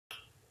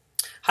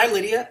Hi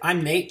Lydia,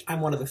 I'm Nate.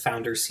 I'm one of the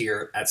founders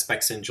here at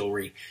Spexton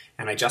Jewelry,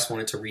 and I just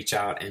wanted to reach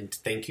out and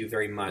thank you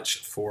very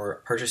much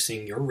for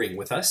purchasing your ring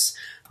with us.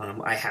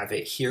 I have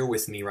it here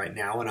with me right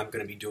now, and I'm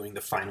going to be doing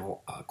the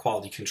final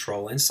quality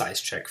control and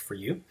size check for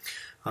you.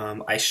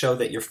 I show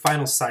that your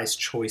final size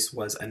choice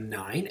was a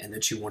 9 and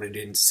that you wanted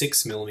it in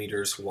 6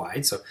 millimeters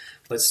wide. So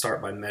let's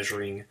start by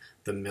measuring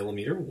the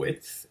millimeter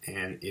width,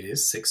 and it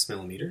is 6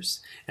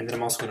 millimeters. And then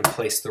I'm also going to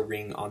place the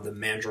ring on the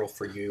mandrel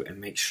for you and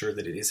make sure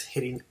that it is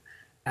hitting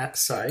at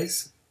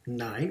size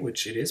 9,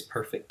 which it is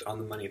perfect on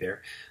the money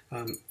there.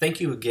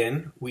 Thank you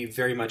again. We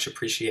very much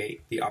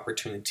appreciate the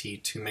opportunity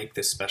to make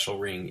this special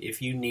ring.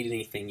 If you need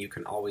anything, you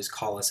can always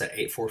call us at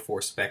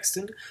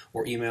 844-SPEXTON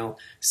or email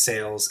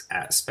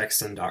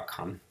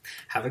sales@spexton.com.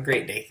 Have a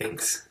great day.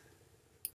 Thanks.